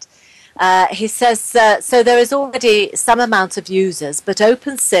the net. He says, so there is already some amount of users, but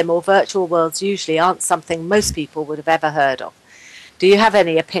OpenSim or virtual worlds usually aren't something most people would have ever heard of. Do you have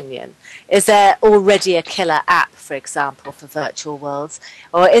any opinion? Is there already a killer app, for example, for virtual worlds?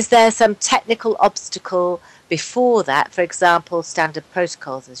 Or is there some technical obstacle before that, for example, standard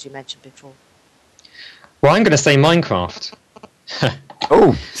protocols, as you mentioned before? Well, I'm going to say Minecraft.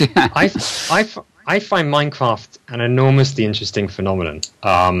 Oh, I find Minecraft an enormously interesting phenomenon.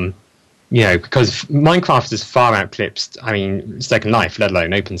 Because Minecraft is far outclipped, Second Life, let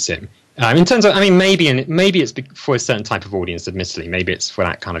alone OpenSim. In terms of, maybe it's for a certain type of audience, admittedly. Maybe it's for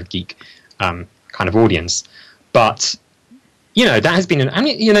that kind of geek kind of audience. But, that has been,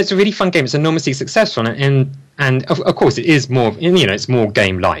 it's a really fun game. It's enormously successful. And of course, it is more, it's more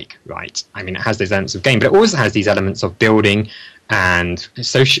game-like, right? It has those elements of game, but it also has these elements of building and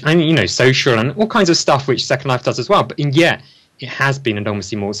social, and social and all kinds of stuff which Second Life does as well. But yet it has been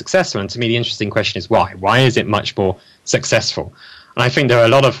enormously more successful. And to me, the interesting question is why? Why is it much more successful? And I think there are a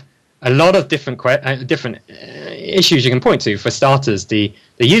lot of different issues you can point to. For starters, the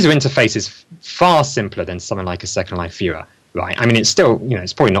user interface is far simpler than something like a Second Life viewer. Right. I mean, it's still,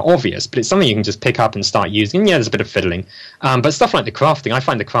 it's probably not obvious, but it's something you can just pick up and start using. And yeah, there's a bit of fiddling. But stuff like the crafting, I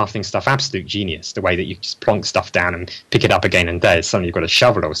find the crafting stuff absolute genius. The way that you just plonk stuff down and pick it up again and there's suddenly you've got a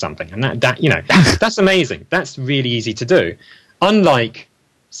shovel or something. And that that's amazing. That's really easy to do. Unlike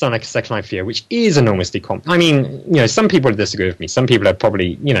something like a Second Life viewer, which is enormously I mean, some people disagree with me. Some people are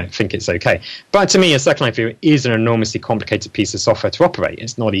probably, think it's okay. But to me, a Second Life viewer is an enormously complicated piece of software to operate.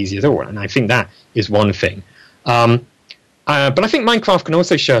 It's not easy at all. And I think that is one thing. But I think Minecraft can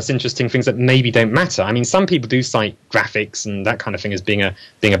also show us interesting things that maybe don't matter. I mean, some people do cite graphics and that kind of thing as being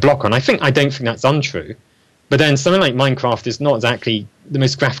a blocker, and I don't think that's untrue. But then something like Minecraft is not exactly the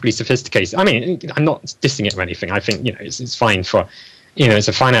most graphically sophisticated. I mean, I'm not dissing it or anything. I think it's fine for it's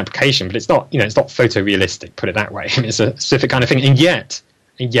a fine application, but it's not it's not photorealistic. Put it that way. It's a specific kind of thing, and yet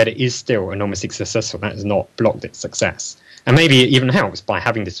it is still enormously successful. That has not blocked its success. And maybe it even helps by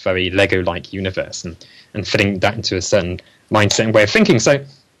having this very Lego-like universe and fitting that into a certain mindset and way of thinking. So,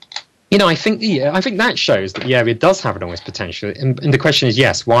 I think that shows that the area does have enormous potential. And the question is,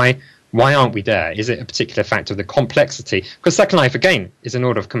 yes, why aren't we there? Is it a particular factor of the complexity? Because Second Life, again, is an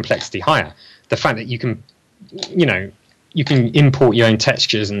order of complexity higher. The fact that you can, you can import your own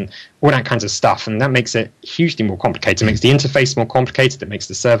textures and all that kinds of stuff, and that makes it hugely more complicated. It makes the interface more complicated. It makes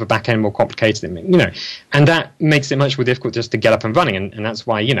the server backend more complicated. And that makes it much more difficult just to get up and running. And that's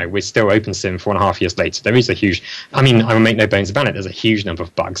why we're still OpenSim 4.5 years later. There is a huge. I mean, I will make no bones about it. There's a huge number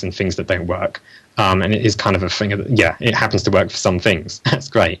of bugs and things that don't work. And it is kind of a thing that it happens to work for some things. That's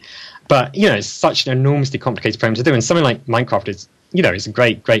great. But it's such an enormously complicated program to do. And something like Minecraft is. It's a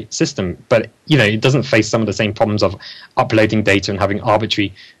great system, but it doesn't face some of the same problems of uploading data and having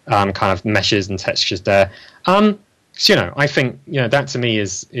arbitrary kind of meshes and textures there. So, I think that to me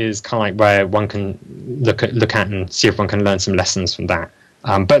is kind of like where one can look at and see if one can learn some lessons from that.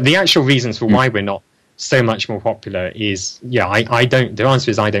 But the actual reasons for why we're not so much more popular is I don't. The answer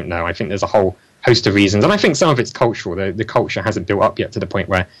is I don't know. I think there's a whole host of reasons, and I think some of it's cultural. The culture hasn't built up yet to the point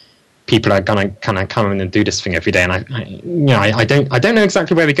where people are gonna kind of come in and do this thing every day, and I don't know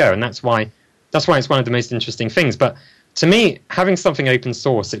exactly where we go, and that's why it's one of the most interesting things. But to me, having something open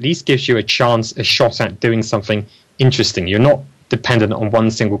source at least gives you a shot at doing something interesting. You're not dependent on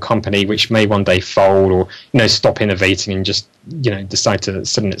one single company which may one day fold or stop innovating and just decide to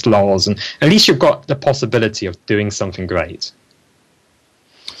sit in its laurels, and at least you've got the possibility of doing something great.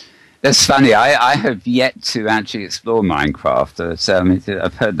 That's funny. I have yet to actually explore Minecraft. So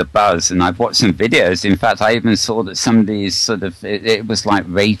I've heard the buzz and I've watched some videos. In fact, I even saw that some of these it was like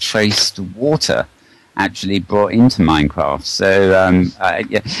ray traced water actually brought into Minecraft. So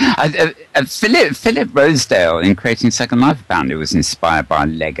Philip Rosedale in creating Second Life apparently was inspired by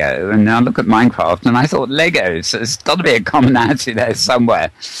Lego. And now I look at Minecraft and I thought Lego. So there's got to be a commonality there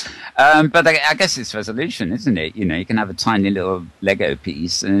somewhere. But I guess it's resolution, isn't it? You can have a tiny little Lego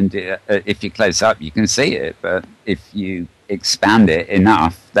piece, and if you close up, you can see it. But if you expand it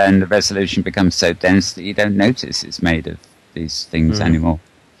enough, then the resolution becomes so dense that you don't notice it's made of these things anymore.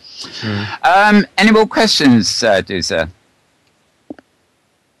 Any more questions, Dusa?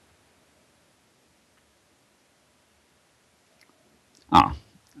 I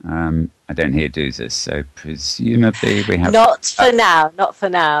don't hear Dusa, so presumably we have... Not for now. Not for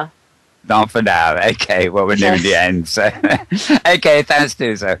now. Okay, well, we're nearing the end. So, okay, thanks,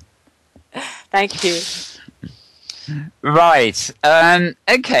 Dusa. Thank you. Right.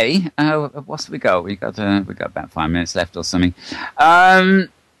 Okay. What's we got? We got about 5 minutes left or something.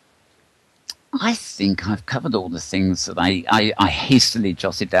 I think I've covered all the things that I hastily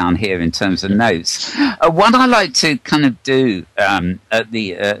jotted down here in terms of notes. What I like to kind of do at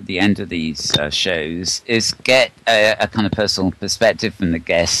the end of these shows is get a kind of personal perspective from the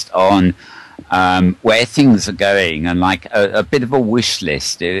guest on where things are going, and like a bit of a wish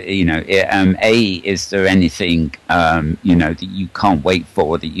list. Is there anything that you can't wait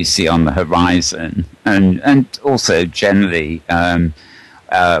for that you see on the horizon, and also generally.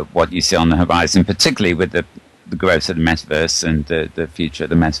 What you see on the horizon, particularly with the growth of the Metaverse and the future of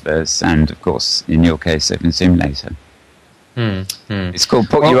the Metaverse, and of course, in your case, Open Simulator. It's called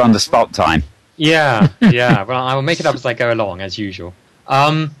Put You on the Spot time. Yeah. Well, I will make it up as I go along, as usual.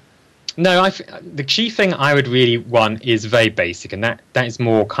 The key thing I would really want is very basic, and that is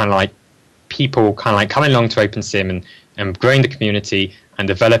more kind of like people kind of like coming along to OpenSim and growing the community and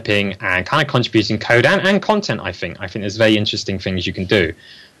developing and kind of contributing code and content. I think there's very interesting things you can do,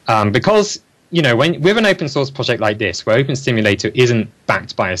 because with an open source project like this, where Open Simulator isn't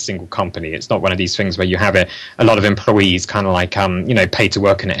backed by a single company, it's not one of these things where you have a lot of employees kind of like paid to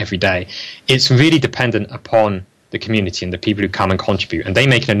work in it every day. It's really dependent upon the community and the people who come and contribute, and they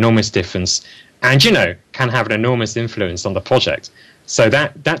make an enormous difference, and can have an enormous influence on the project. So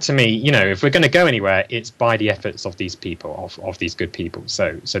that to me, if we're going to go anywhere, it's by the efforts of these people, of these good people.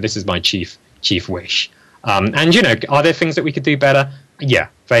 So this is my chief wish. And are there things that we could do better? Yeah,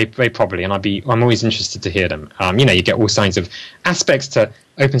 very, very probably. And I'm always interested to hear them. You get all kinds of aspects to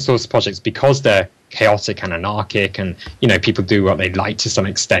open source projects because they're chaotic and anarchic, and people do what they like to some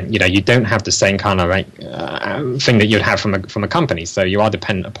extent. You don't have the same kind of thing that you'd have from a company. So you are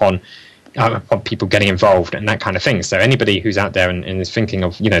dependent upon people getting involved and that kind of thing. So anybody who's out there and is thinking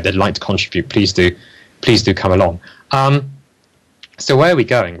of they'd like to contribute, please do come along. So where are we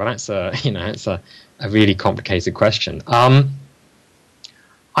going? Well, that's it's a really complicated question.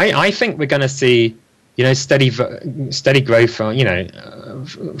 I think we're going to see steady growth for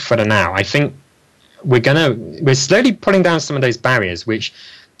the now. I think we're slowly pulling down some of those barriers which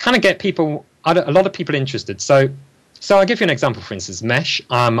kind of get a lot of people interested. So I'll give you an example, for instance, Mesh.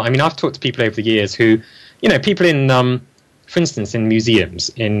 I've talked to people over the years who, people in, for instance, in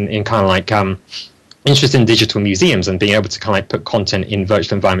museums, in kind of like interested in digital museums and being able to kind of like put content in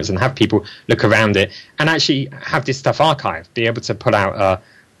virtual environments and have people look around it and actually have this stuff archived, be able to put out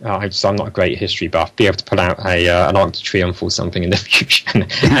I'm not a great history buff, be able to put out an Arc de Triomphe or something in the future and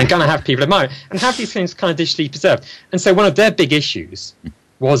kind of have people admire it and have these things kind of digitally preserved. And so one of their big issues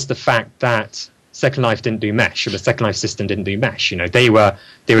was the fact that Second Life didn't do Mesh, or the Second Life system didn't do Mesh. They were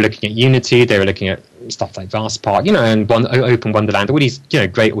looking at Unity, they were looking at stuff like VastPark, and Open Wonderland, all these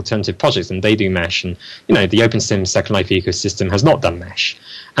great alternative projects, and they do Mesh. And the OpenSim Second Life ecosystem has not done Mesh,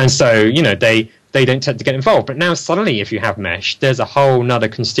 and so they don't tend to get involved. But now suddenly, if you have Mesh, there's a whole nother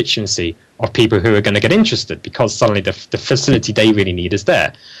constituency of people who are going to get interested because suddenly the facility they really need is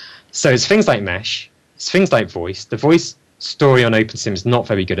there. So it's things like Mesh, it's things like voice. The voice story on OpenSim is not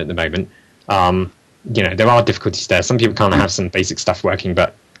very good at the moment. There are difficulties there. Some people kind of have some basic stuff working,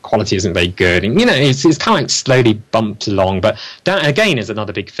 but quality isn't very good. And, it's kind of like slowly bumped along. But that, again, is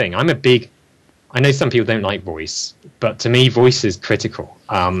another big thing. I know some people don't like voice, but to me, voice is critical.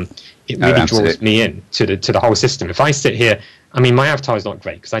 It really draws me in to the whole system. If I sit here, my avatar is not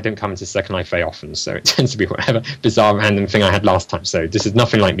great because I don't come into Second Life very often. So it tends to be whatever bizarre random thing I had last time. So this is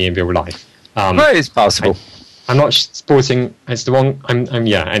nothing like me in real life. Well, it's possible. I'm not sporting. It's the wrong.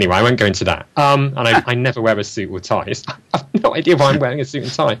 Anyway, I won't go into that. And I never wear a suit or tie. I have no idea why I'm wearing a suit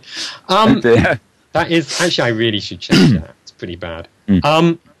and tie. That is actually, I really should change that. It's pretty bad.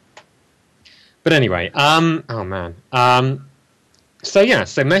 But anyway, oh man. So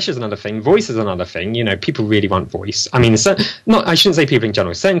Mesh is another thing. Voice is another thing. People really want voice. I shouldn't say people in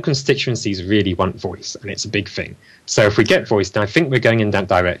general. Certain constituencies really want voice, and it's a big thing. So if we get voice, then I think we're going in that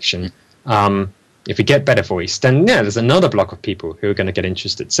direction. If we get better voice, then there's another block of people who are going to get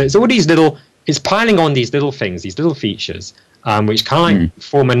interested. So it's all it's piling on these little things, these little features, which kind of like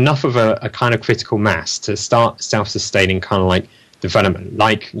form enough of a kind of critical mass to start self-sustaining kind of like development,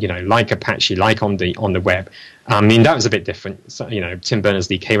 like Apache, like on the web. That was a bit different. So, Tim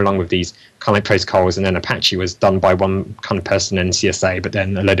Berners-Lee came along with these kind of like protocols, and then Apache was done by one kind of person in CSA, but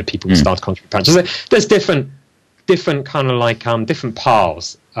then a load of people started contributing Apache. So there's different kind of like different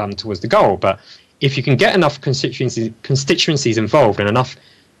paths towards the goal, but if you can get enough constituencies involved and enough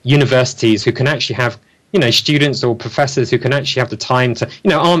universities who can actually have, students or professors who can actually have the time to,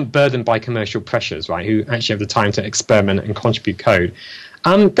 aren't burdened by commercial pressures, right, who actually have the time to experiment and contribute code,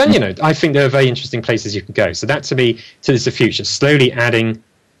 then, I think there are very interesting places you can go. So that to me, is the future, slowly adding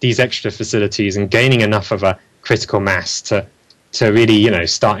these extra facilities and gaining enough of a critical mass to really,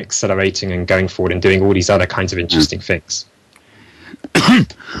 start accelerating and going forward and doing all these other kinds of interesting things.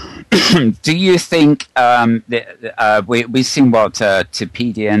 Do you think we've seen what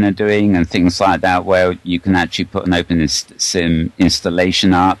TPDN are doing and things like that, where you can actually put an OpenSim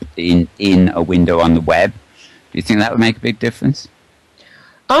installation up in a window on the web? Do you think that would make a big difference?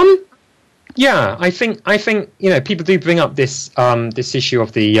 Yeah, I think people do bring up this issue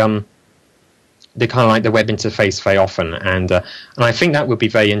of the kind of like the web interface very often, and I think that would be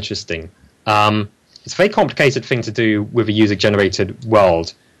very interesting. It's a very complicated thing to do with a user-generated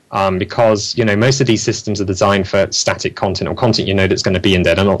world, because most of these systems are designed for static content or content that's going to be in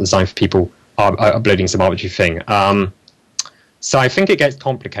there. They're not designed for people uploading some arbitrary thing. So I think it gets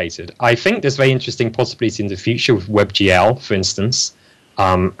complicated. I think there's very interesting possibilities in the future with WebGL, for instance,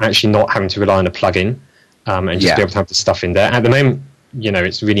 actually not having to rely on a plugin and just be able to have the stuff in there. At the moment,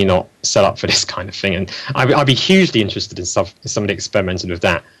 it's really not set up for this kind of thing. And I'd be hugely interested in somebody experimented with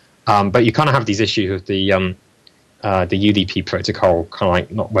that. But you kind of have these issues with the UDP protocol kind of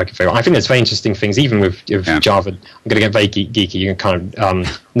like not working very well. I think there's very interesting things, even with Java. I'm going to get very geeky. You can kind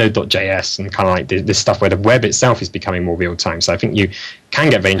of Node.js and kind of like this stuff where the web itself is becoming more real time. So I think you can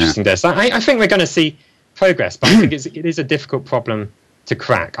get very interesting there. So I think we're going to see progress, but I think it is a difficult problem to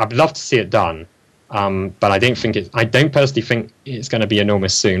crack. I'd love to see it done, but I don't personally think it's going to be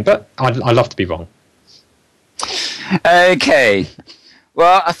enormous soon. But I'd love to be wrong. Okay.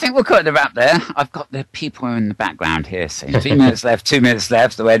 Well, I think we'll cut the wrap there. I've got the people in the background here saying 3 minutes left, 2 minutes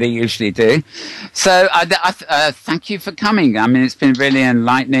left, the way they usually do. So I thank you for coming. I mean, it's been really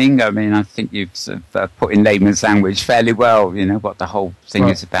enlightening. I mean, I think you've sort of put in layman's language fairly well, what the whole thing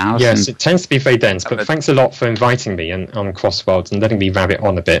is about. Yes, it tends to be very dense, but thanks a lot for inviting me on CrossWorlds and letting me rabbit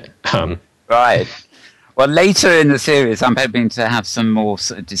on a bit. Right. Well, later in the series, I'm hoping to have some more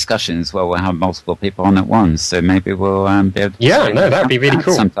sort of discussions where we'll have multiple people on at once. So maybe we'll be able to... that'd be really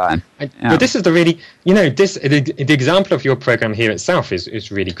cool. Sometime. But this is the example of your program here itself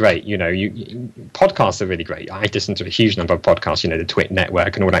is really great. Podcasts are really great. I listen to a huge number of podcasts, the Twit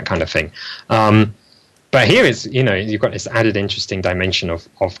network and all that kind of thing. But here is, you've got this added interesting dimension of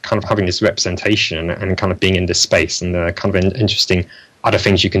kind of having this representation and kind of being in this space and the kind of interesting other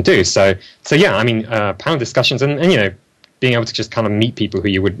things you can do. So yeah, I mean, panel discussions and being able to just kind of meet people who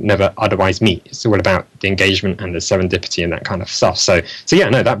you would never otherwise meet. It's all about the engagement and the serendipity and that kind of stuff. So yeah,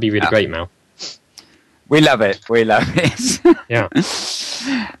 no, that'd be really great, Mel. We love it. We love it. Yeah.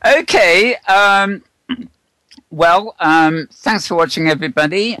 Okay. Well, thanks for watching,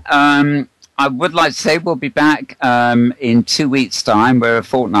 everybody. I would like to say we'll be back in 2 weeks' time. We're a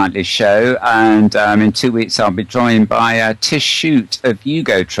fortnightly show, and in 2 weeks I'll be joined by Tish Shute of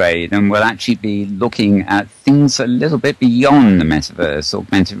YouGoTrade, and we'll actually be looking at things a little bit beyond the metaverse,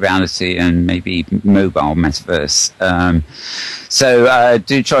 augmented reality, and maybe mobile metaverse. So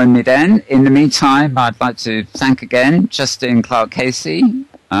do join me then. In the meantime, I'd like to thank again Justin Clark-Casey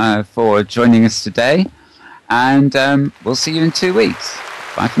for joining us today, and we'll see you in 2 weeks.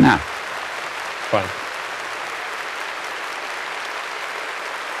 Bye for now. Bye.